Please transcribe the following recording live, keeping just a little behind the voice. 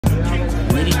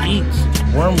Nitty Eats,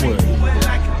 Wormwood.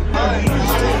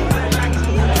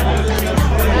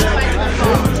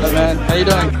 Hey man, how you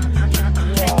doing?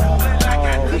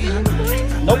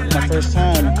 Nope, my first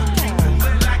time.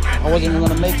 I wasn't even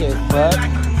gonna make it, but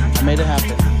I made it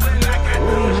happen.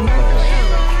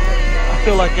 I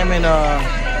feel like I'm in a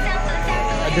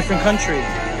different country.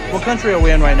 What country are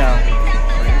we in right now?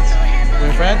 We're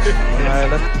in France?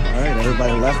 Alright,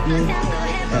 everybody left me,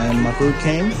 and my food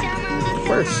came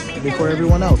first, before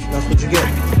everyone else. That's what you get.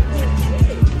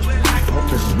 Oh,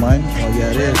 this is mine. Oh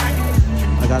yeah, it is.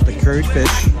 I got the curried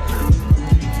fish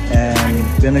and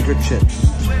vinegar chips.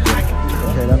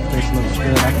 Okay, that fish looks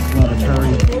good. I can smell the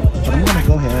curry. But I'm gonna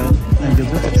go ahead and give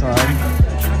this a try.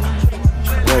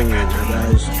 Whoa,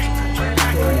 guys.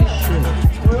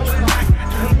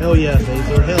 Hell yeah,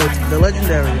 Basil. Hell, they're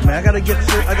legendary, man. I gotta get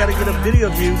a video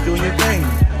of you doing your thing.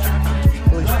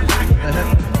 Holy shit.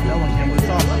 That one came with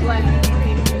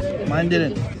sauce. Mine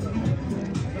didn't.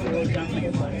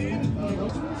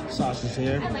 Sausage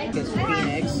here. It's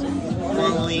Phoenix.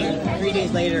 Following 3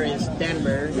 days later is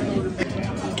Denver.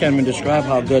 Can't even describe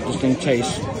how good this thing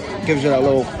tastes. Gives you that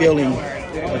little feeling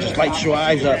that just lights your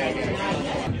eyes up.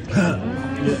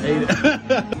 You ate it.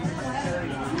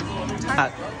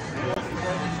 Hot.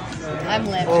 I'm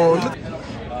left. Oh, look.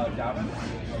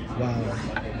 Wow.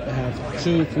 I have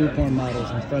 2 food porn models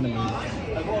in front of me.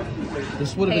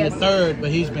 This would have been the third,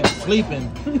 but he's been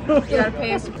sleeping. You gotta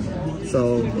pay us.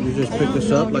 So you just pick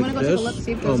this up like this.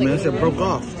 Oh man, it broke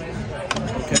off.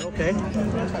 Okay.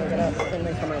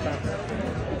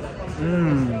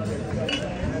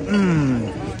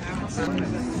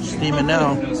 Steaming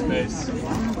now.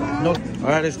 No. All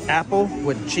right, it's apple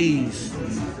with cheese.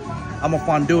 I'm gonna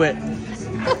fondue it.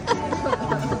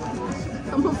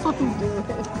 I'm gonna fucking do it.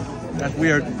 That's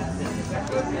weird.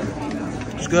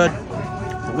 It's good.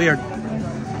 Weird.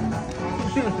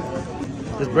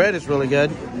 This bread is really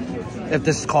good. If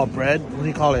this is called bread, what do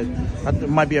you call it? It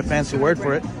might be a fancy word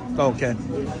for it. Oh, okay.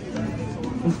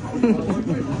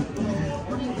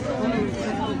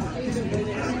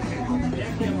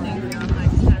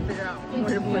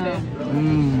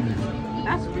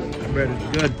 That bread is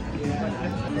good.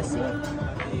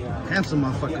 Handsome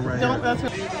motherfucker right here.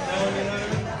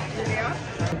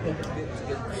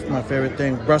 It's my favorite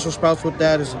thing. Brussels sprouts with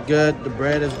that is good. The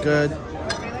bread is good.